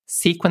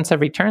sequence of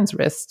returns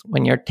risks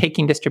when you're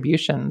taking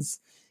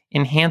distributions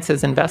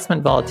enhances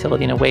investment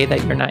volatility in a way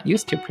that you're not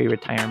used to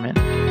pre-retirement.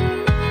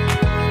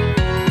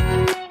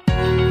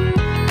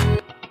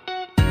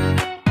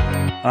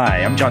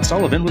 Hi, I'm John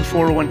Sullivan with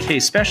 401k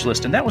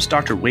Specialist, and that was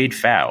Dr. Wade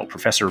Pfau,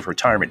 Professor of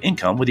Retirement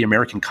Income with the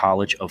American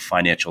College of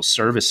Financial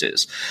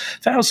Services.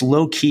 Pfau's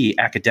low-key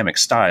academic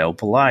style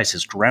belies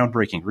his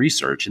groundbreaking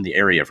research in the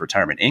area of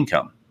retirement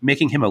income,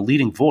 making him a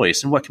leading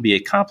voice in what can be a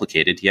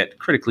complicated yet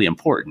critically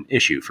important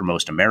issue for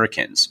most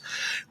Americans.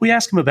 We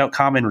ask him about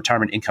common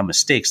retirement income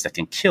mistakes that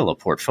can kill a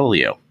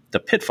portfolio,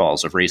 the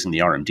pitfalls of raising the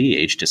RMD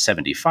age to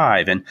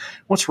 75, and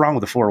what's wrong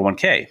with the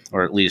 401k,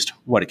 or at least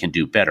what it can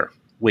do better.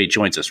 Wade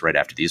joins us right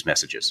after these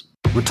messages.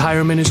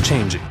 Retirement is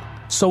changing.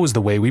 So is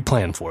the way we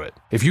plan for it.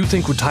 If you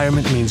think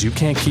retirement means you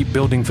can't keep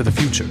building for the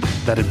future,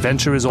 that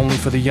adventure is only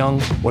for the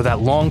young, or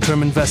that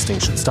long-term investing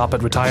should stop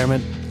at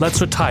retirement,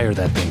 let's retire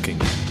that thinking.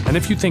 And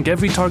if you think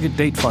every target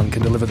date fund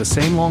can deliver the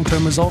same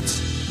long-term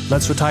results,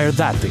 let's retire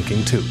that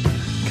thinking too.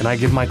 Can I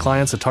give my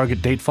clients a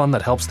target date fund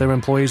that helps their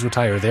employees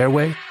retire their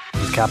way?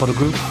 With Capital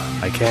Group,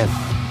 I can.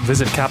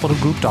 Visit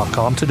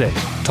capitalgroup.com today.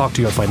 Talk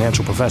to your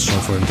financial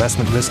professional for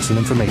investment risks and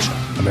information.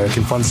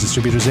 American Funds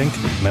Distributors,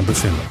 Inc., member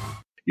FINRA.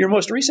 Your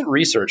most recent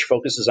research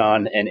focuses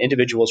on an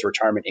individual's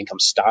retirement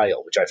income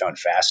style, which I found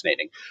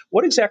fascinating.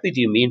 What exactly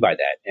do you mean by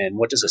that, and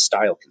what does a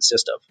style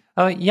consist of?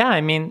 Oh, yeah.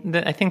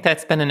 I think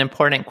that's been an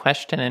important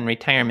question in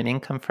retirement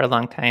income for a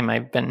long time.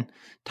 I've been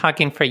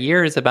talking for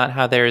years about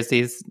how there's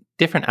these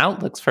different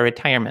outlooks for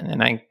retirement,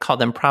 and I call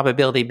them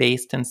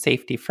probability-based and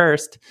safety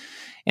first.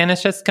 And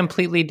it's just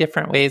completely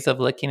different ways of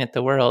looking at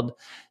the world.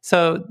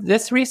 So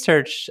this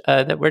research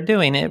that we're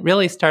doing, it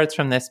really starts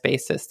from this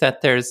basis that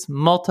there's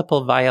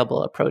multiple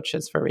viable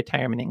approaches for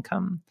retirement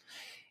income.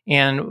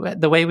 And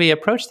the way we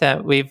approach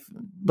that, we've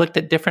looked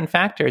at different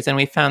factors, and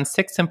we found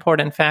 6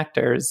 important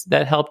factors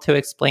that help to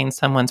explain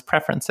someone's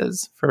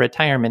preferences for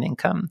retirement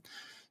income.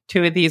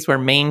 2 of these were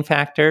main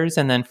factors,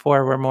 and then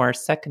 4 were more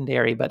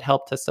secondary, but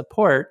help to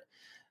support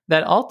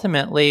that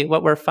ultimately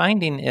what we're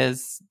finding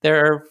is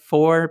there are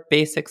 4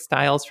 basic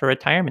styles for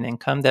retirement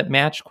income that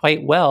match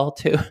quite well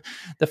to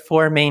the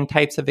 4 main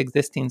types of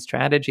existing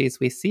strategies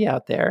we see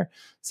out there,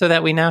 so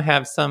that we now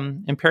have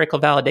some empirical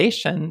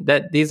validation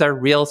that these are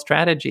real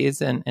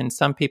strategies and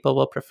some people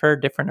will prefer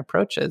different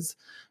approaches,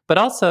 but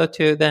also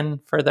to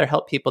then further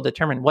help people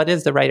determine what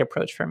is the right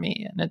approach for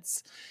me. And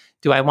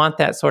do I want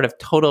that sort of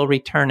total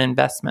return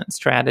investment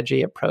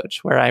strategy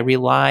approach where I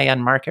rely on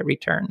market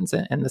returns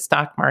and the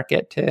stock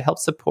market to help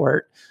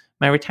support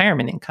my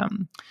retirement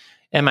income?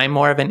 Am I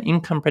more of an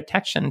income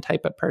protection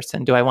type of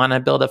person? Do I want to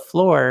build a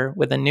floor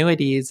with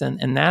annuities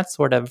and that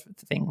sort of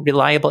thing,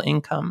 reliable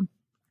income,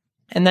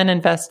 and then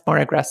invest more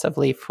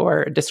aggressively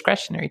for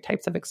discretionary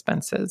types of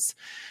expenses?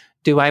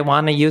 Do I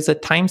want to use a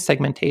time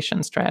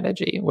segmentation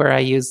strategy where I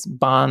use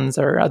bonds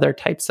or other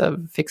types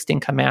of fixed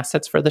income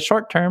assets for the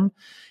short term,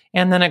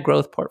 and then a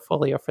growth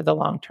portfolio for the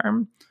long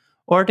term?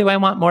 Or do I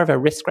want more of a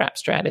risk wrap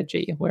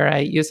strategy where I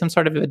use some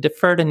sort of a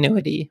deferred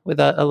annuity with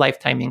a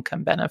lifetime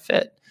income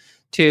benefit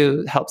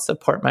to help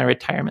support my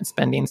retirement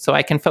spending so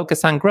I can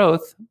focus on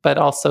growth, but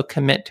also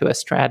commit to a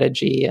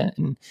strategy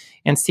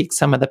and seek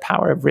some of the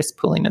power of risk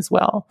pooling as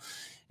well?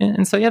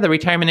 And so, the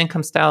retirement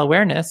income style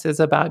awareness is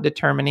about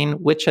determining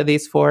which of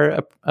these 4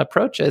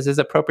 approaches is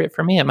appropriate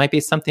for me. It might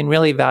be something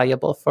really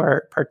valuable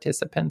for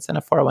participants in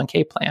a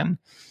 401k plan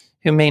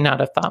who may not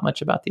have thought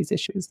much about these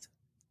issues.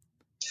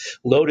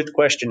 Loaded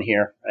question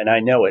here, and I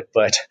know it,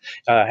 but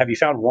have you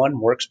found one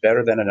works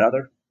better than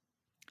another?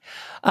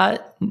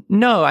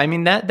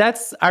 No,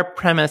 that's our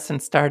premise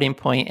and starting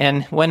point.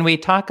 And when we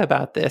talk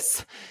about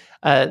this,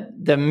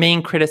 the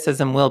main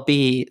criticism will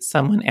be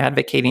someone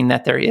advocating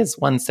that there is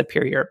one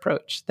superior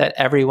approach, that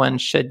everyone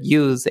should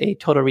use a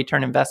total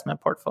return investment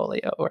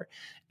portfolio, or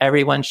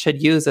everyone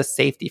should use a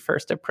safety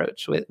first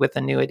approach with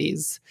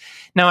annuities.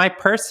 Now, I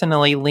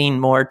personally lean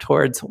more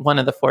towards one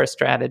of the 4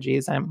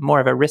 strategies. I'm more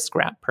of a risk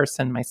wrap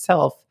person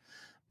myself.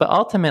 But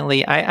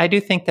ultimately, I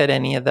do think that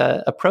any of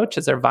the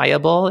approaches are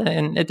viable,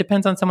 and it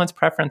depends on someone's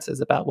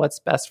preferences about what's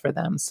best for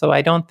them. So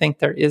I don't think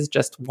there is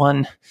just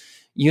one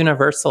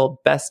universal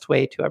best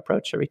way to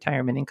approach a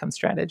retirement income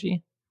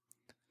strategy.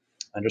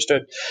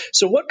 Understood.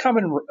 So what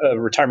common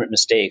retirement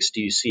mistakes do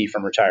you see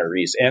from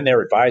retirees and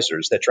their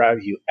advisors that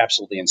drive you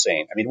absolutely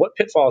insane? What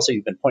pitfalls have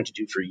you been pointed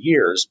to for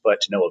years, but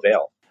to no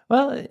avail?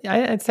 Well,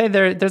 I'd say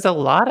there's a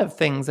lot of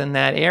things in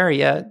that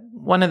area.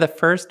 One of the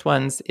first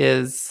ones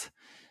is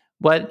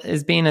what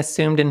is being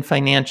assumed in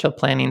financial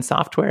planning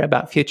software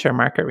about future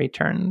market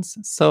returns.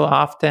 So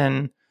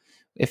often,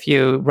 if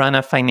you run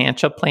a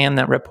financial plan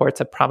that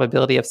reports a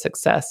probability of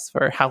success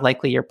for how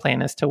likely your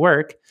plan is to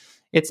work,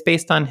 it's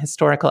based on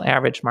historical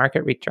average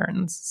market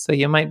returns. So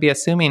you might be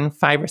assuming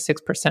 5 or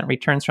 6%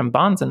 returns from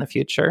bonds in the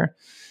future,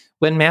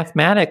 when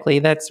mathematically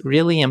that's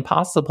really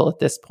impossible at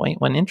this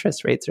point when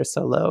interest rates are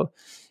so low.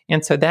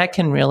 And so that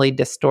can really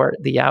distort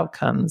the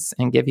outcomes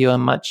and give you a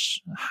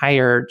much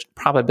higher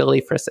probability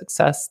for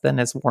success than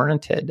is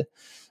warranted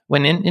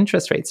when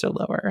interest rates are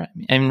lower.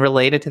 And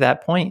related to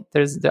that point,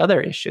 there's the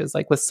other issues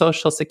like with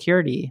Social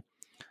Security.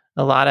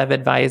 A lot of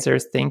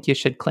advisors think you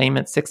should claim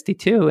at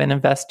 62 and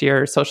invest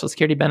your Social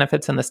Security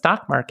benefits in the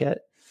stock market.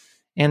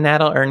 And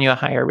that'll earn you a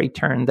higher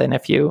return than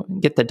if you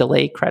get the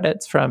delay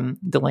credits from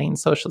delaying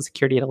Social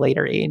Security at a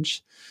later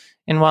age.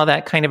 And while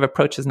that kind of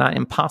approach is not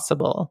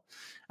impossible,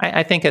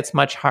 I think it's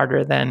much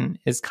harder than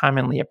is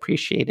commonly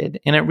appreciated.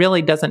 And it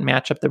really doesn't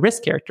match up the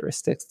risk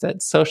characteristics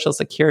that Social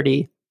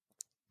Security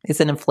is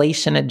an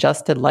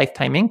inflation-adjusted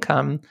lifetime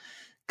income,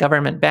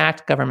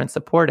 government-backed,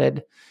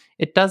 government-supported.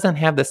 It doesn't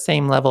have the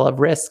same level of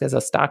risk as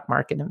a stock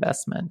market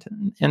investment.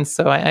 And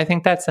so I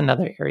think that's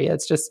another area.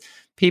 It's just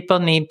people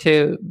need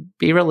to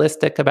be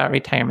realistic about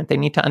retirement. They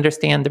need to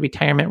understand the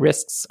retirement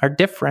risks are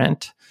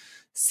different.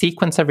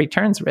 Sequence of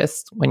returns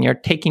risks when you're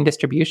taking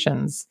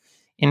distributions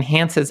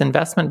enhances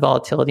investment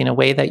volatility in a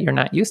way that you're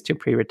not used to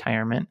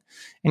pre-retirement.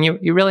 And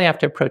you really have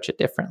to approach it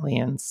differently.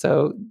 And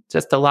so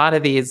just a lot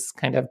of these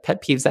kind of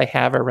pet peeves I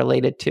have are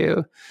related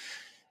to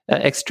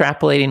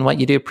extrapolating what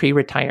you do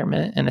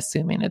pre-retirement and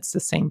assuming it's the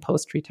same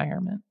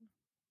post-retirement.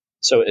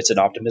 So it's an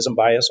optimism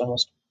bias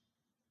almost?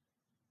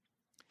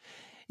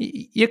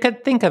 You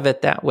could think of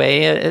it that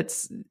way.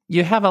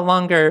 You have a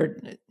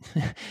longer...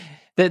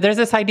 There's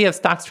this idea of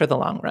stocks for the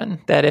long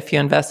run, that if you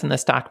invest in the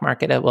stock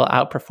market, it will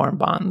outperform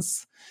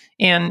bonds.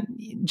 And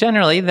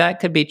generally, that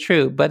could be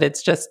true, but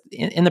it's just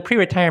in the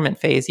pre-retirement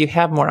phase, you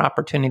have more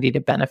opportunity to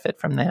benefit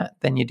from that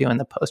than you do in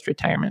the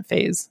post-retirement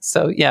phase.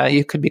 So yeah,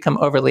 you could become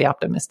overly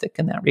optimistic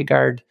in that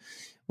regard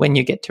when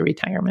you get to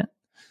retirement.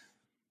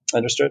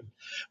 Understood.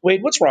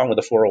 Wade, what's wrong with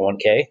the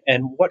 401k,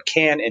 and what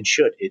can and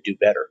should it do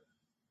better?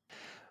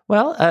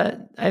 Well,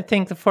 I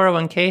think the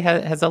 401k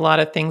has a lot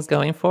of things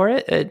going for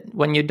it.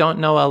 When you don't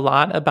know a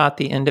lot about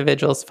the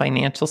individual's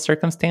financial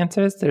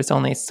circumstances, there's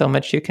only so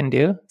much you can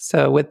do.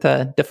 So with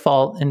the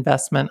default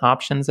investment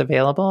options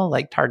available,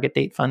 like target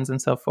date funds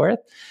and so forth,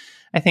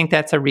 I think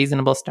that's a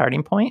reasonable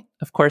starting point.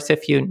 Of course,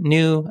 if you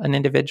knew an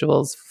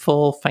individual's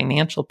full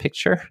financial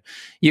picture,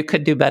 you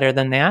could do better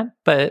than that.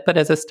 But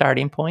as a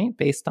starting point,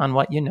 based on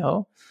what you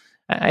know,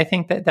 I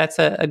think that's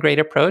a great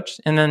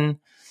approach. And then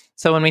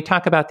so when we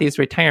talk about these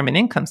retirement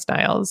income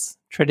styles,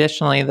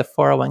 traditionally the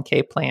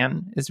 401k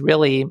plan is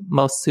really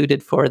most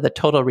suited for the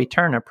total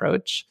return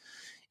approach.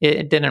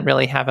 It didn't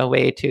really have a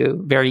way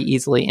to very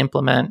easily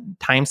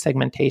implement time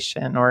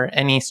segmentation or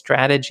any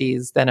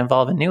strategies that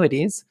involve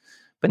annuities.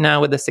 But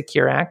now with the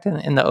Secure Act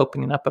and the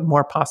opening up of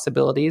more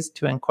possibilities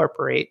to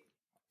incorporate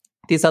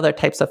these other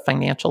types of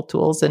financial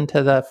tools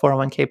into the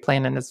 401k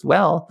plan and as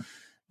well,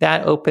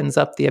 that opens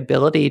up the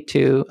ability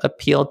to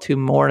appeal to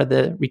more of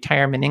the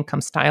retirement income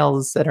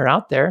styles that are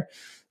out there.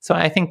 So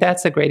I think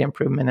that's a great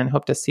improvement and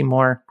hope to see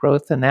more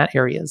growth in that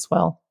area as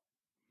well.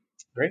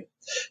 Great.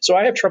 So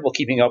I have trouble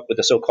keeping up with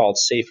the so-called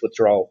safe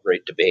withdrawal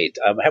rate debate.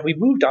 Have we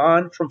moved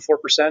on from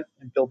 4%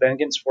 and Bill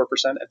Bengen's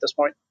 4% at this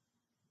point?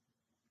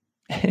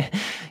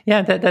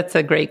 Yeah, that's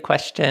a great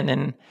question.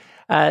 And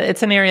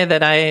it's an area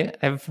that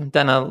I've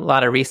done a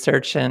lot of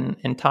research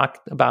and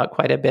talked about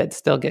quite a bit,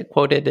 still get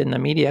quoted in the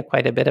media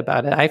quite a bit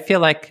about it. I feel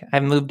like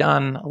I've moved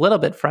on a little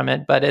bit from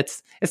it, but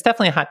it's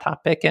definitely a hot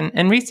topic.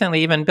 And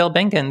recently, even Bill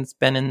Bengen's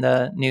been in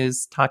the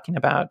news talking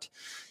about,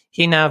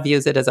 he now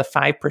views it as a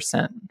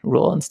 5%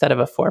 rule instead of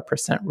a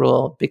 4%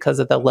 rule because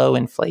of the low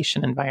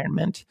inflation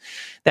environment.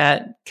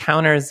 That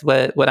counters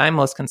what I'm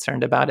most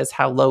concerned about is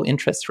how low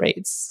interest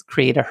rates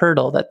create a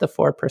hurdle that the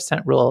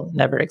 4% rule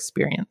never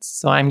experienced.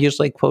 So I'm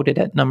usually quoted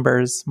at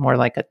numbers more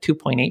like a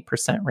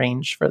 2.8%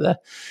 range for the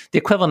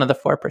equivalent of the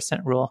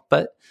 4% rule.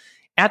 But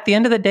at the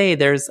end of the day,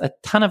 there's a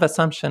ton of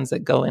assumptions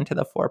that go into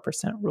the 4%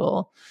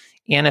 rule.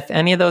 And if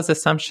any of those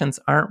assumptions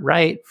aren't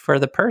right for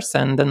the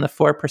person, then the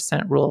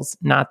 4% rule's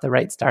not the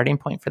right starting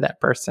point for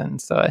that person.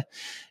 So,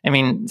 I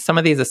mean, some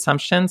of these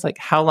assumptions, like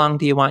how long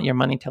do you want your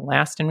money to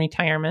last in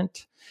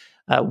retirement?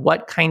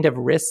 What kind of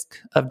risk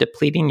of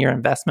depleting your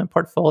investment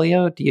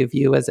portfolio do you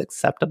view as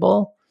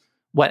acceptable?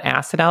 What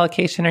asset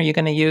allocation are you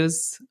going to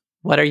use?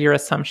 What are your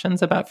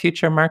assumptions about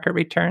future market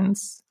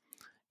returns?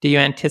 Do you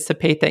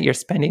anticipate that your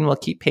spending will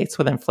keep pace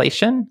with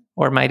inflation,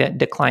 or might it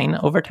decline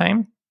over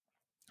time?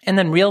 And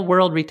then real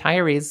world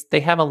retirees, they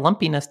have a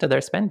lumpiness to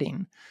their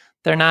spending.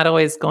 They're not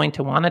always going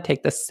to want to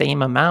take the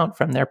same amount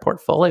from their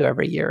portfolio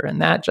every year.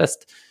 And that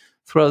just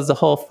throws the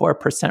whole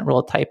 4%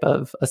 rule type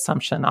of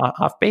assumption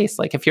off base.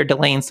 Like if you're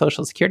delaying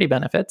Social Security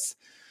benefits,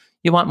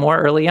 you want more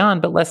early on,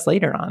 but less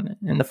later on.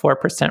 And the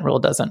 4% rule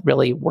doesn't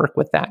really work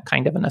with that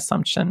kind of an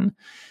assumption.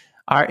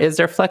 Is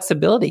there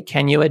flexibility?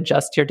 Can you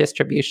adjust your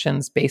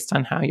distributions based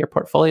on how your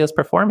portfolio is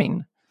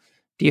performing?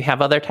 Do you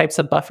have other types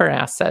of buffer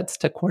assets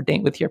to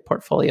coordinate with your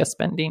portfolio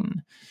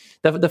spending?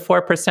 The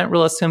 4%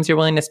 rule assumes you're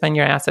willing to spend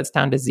your assets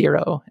down to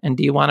zero. And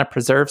do you want to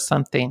preserve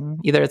something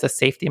either as a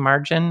safety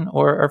margin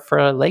or for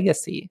a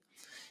legacy?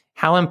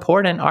 How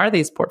important are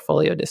these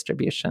portfolio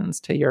distributions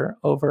to your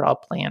overall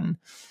plan?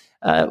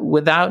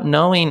 Without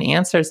knowing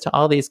answers to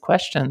all these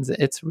questions,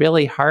 it's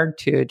really hard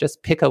to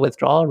just pick a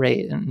withdrawal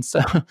rate. And so,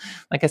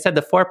 like I said,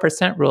 the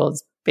 4% rule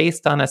is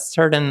based on a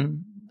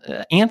certain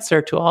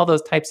answer to all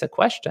those types of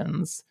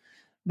questions.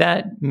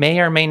 that may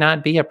or may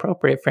not be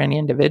appropriate for any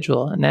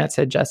individual. And that's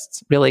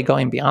just really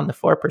going beyond the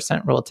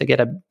 4% rule to get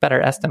a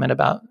better estimate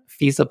about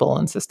feasible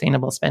and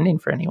sustainable spending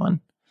for anyone.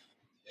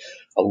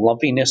 A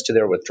lumpiness to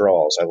their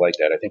withdrawals. I like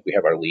that. I think we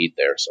have our lead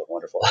there. So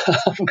wonderful.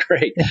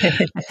 Great.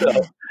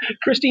 So,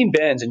 Christine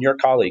Benz and your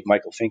colleague,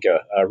 Michael Finke,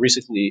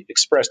 recently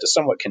expressed a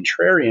somewhat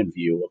contrarian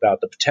view about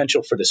the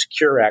potential for the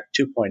Secure Act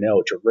 2.0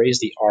 to raise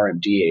the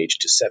RMD age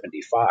to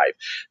 75.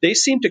 They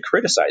seem to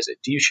criticize it.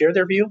 Do you share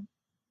their view?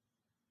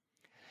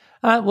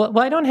 Well,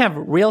 I don't have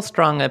real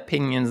strong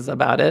opinions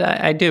about it.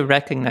 I do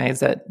recognize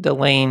that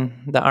delaying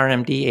the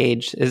RMD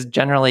age is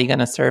generally going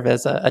to serve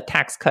as a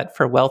tax cut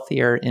for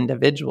wealthier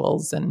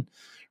individuals. And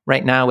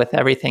right now, with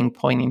everything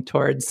pointing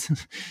towards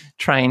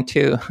trying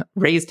to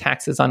raise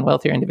taxes on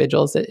wealthier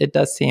individuals, it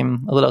does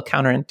seem a little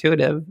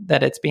counterintuitive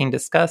that it's being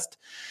discussed.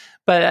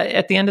 But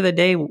at the end of the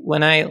day,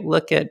 when I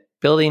look at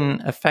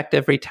building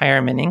effective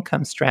retirement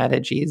income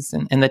strategies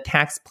and the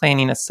tax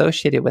planning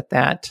associated with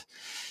that,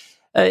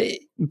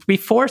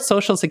 before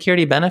Social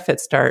Security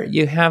benefits start,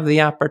 you have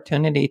the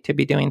opportunity to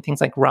be doing things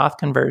like Roth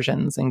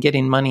conversions and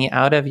getting money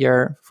out of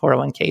your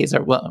 401ks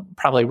or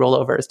probably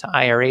rollovers to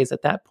IRAs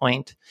at that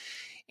point.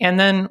 And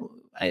then,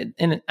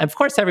 and of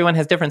course, everyone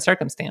has different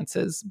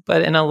circumstances,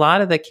 but in a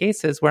lot of the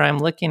cases where I'm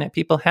looking at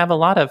people have a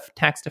lot of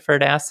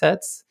tax-deferred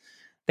assets,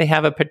 they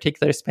have a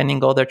particular spending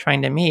goal they're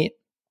trying to meet.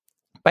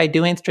 By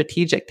doing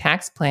strategic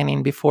tax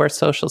planning before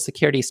Social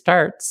Security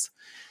starts,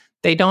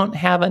 they don't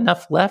have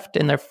enough left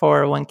in their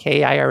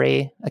 401k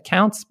IRA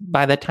accounts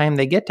by the time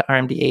they get to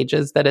RMD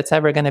ages that it's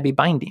ever going to be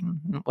binding.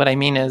 What I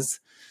mean is,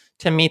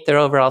 to meet their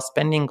overall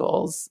spending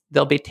goals,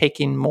 they'll be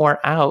taking more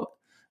out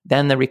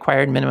than the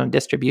required minimum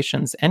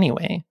distributions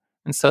anyway.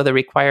 And so the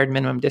required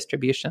minimum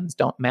distributions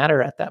don't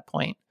matter at that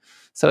point.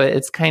 So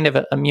it's kind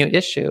of a mute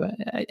issue.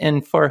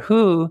 And for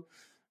who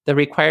the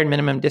required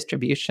minimum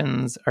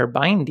distributions are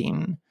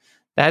binding,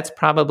 that's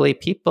probably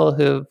people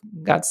who've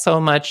got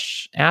so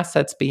much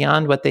assets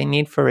beyond what they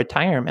need for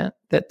retirement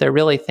that they're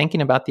really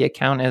thinking about the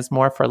account as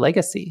more for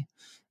legacy.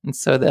 And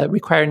so the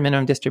required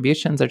minimum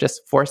distributions are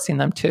just forcing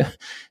them to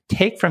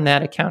take from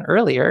that account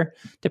earlier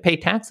to pay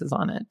taxes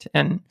on it.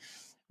 And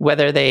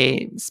whether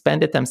they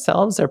spend it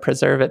themselves or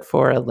preserve it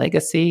for a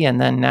legacy,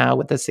 and then now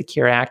with the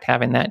Secure Act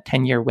having that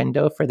 10-year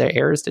window for their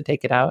heirs to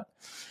take it out,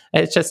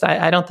 it's just,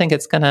 I don't think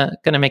it's gonna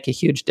make a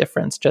huge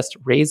difference just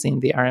raising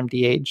the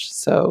RMD age.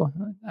 So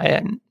I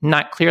am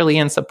not clearly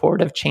in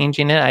support of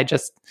changing it. I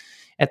just,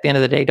 at the end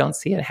of the day, don't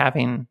see it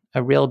having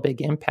a real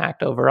big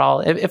impact overall.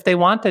 If they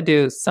want to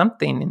do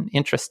something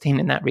interesting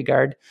in that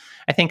regard,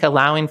 I think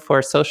allowing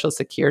for Social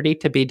Security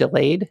to be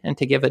delayed and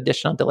to give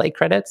additional delay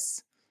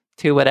credits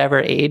to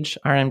whatever age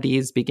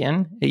RMDs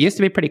begin. It used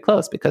to be pretty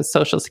close because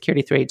Social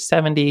Security through age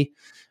 70,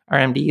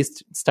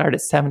 RMDs start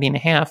at 70 and a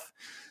half.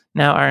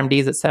 Now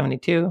RMDs at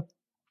 72.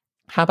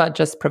 How about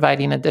just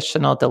providing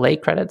additional delay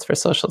credits for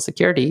Social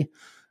Security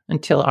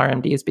until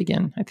RMDs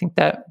begin? I think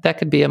that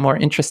could be a more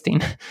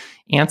interesting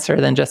answer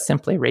than just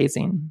simply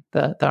raising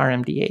the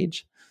RMD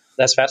age.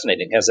 That's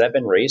fascinating. Has that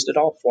been raised at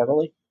all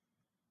formally?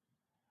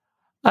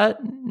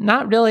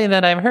 Not really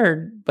that I've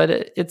heard, but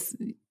it's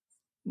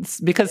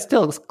because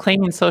still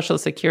claiming Social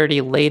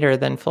Security later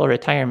than full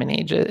retirement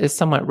age is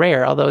somewhat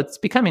rare, although it's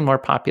becoming more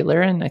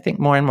popular. And I think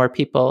more and more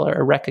people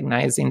are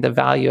recognizing the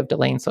value of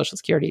delaying Social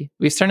Security.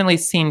 We've certainly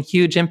seen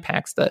huge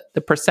impacts.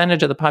 The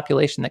percentage of the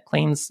population that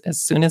claims as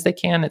soon as they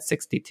can at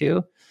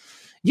 62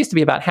 used to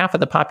be about half of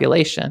the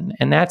population,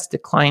 and that's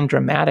declined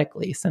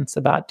dramatically since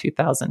about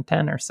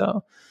 2010 or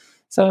so.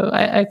 So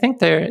I think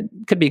there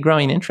could be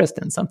growing interest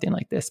in something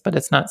like this, but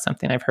it's not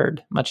something I've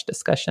heard much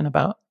discussion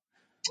about.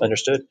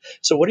 Understood.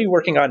 So what are you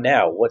working on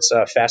now? What's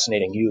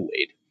fascinating you,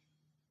 Wade,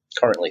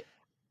 currently?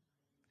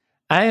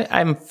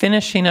 I'm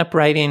finishing up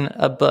writing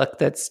a book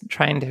that's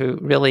trying to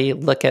really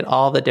look at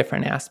all the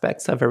different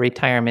aspects of a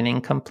retirement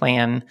income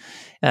plan.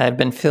 I've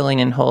been filling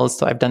in holes,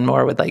 so I've done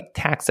more with like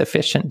tax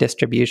efficient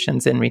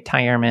distributions in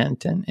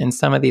retirement and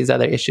some of these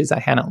other issues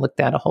I hadn't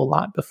looked at a whole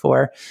lot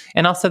before.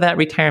 And also that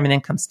retirement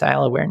income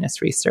style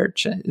awareness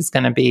research is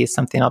going to be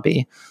something I'll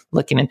be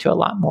looking into a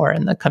lot more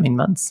in the coming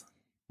months.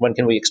 When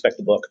can we expect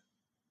the book?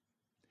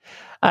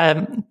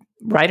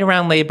 Right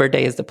around Labor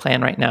Day is the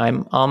plan right now.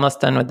 I'm almost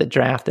done with the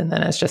draft, and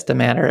then it's just a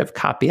matter of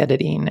copy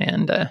editing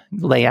and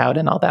layout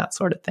and all that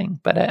sort of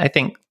thing. But I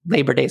think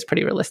Labor Day is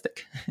pretty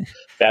realistic.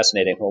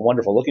 Fascinating. Well,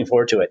 wonderful. Looking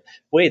forward to it.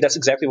 Wade, that's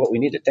exactly what we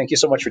needed. Thank you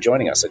so much for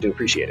joining us. I do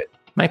appreciate it.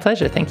 My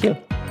pleasure. Thank you.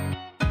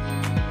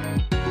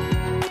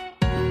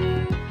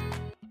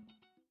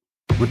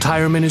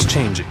 Retirement is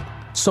changing.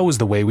 So is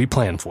the way we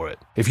plan for it.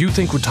 If you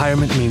think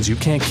retirement means you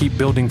can't keep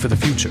building for the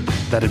future,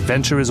 that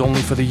adventure is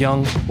only for the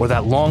young, or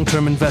that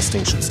long-term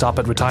investing should stop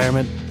at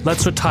retirement,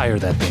 let's retire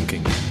that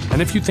thinking.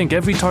 And if you think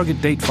every target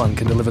date fund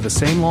can deliver the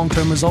same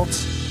long-term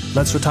results,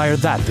 let's retire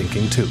that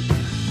thinking too.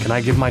 Can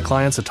I give my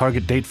clients a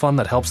target date fund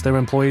that helps their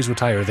employees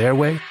retire their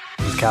way?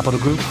 With Capital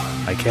Group,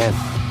 I can.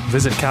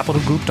 Visit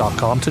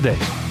capitalgroup.com today.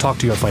 Talk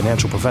to your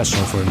financial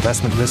professional for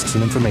investment risks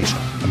and information.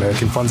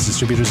 American Funds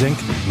Distributors,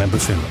 Inc., member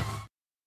FINRA.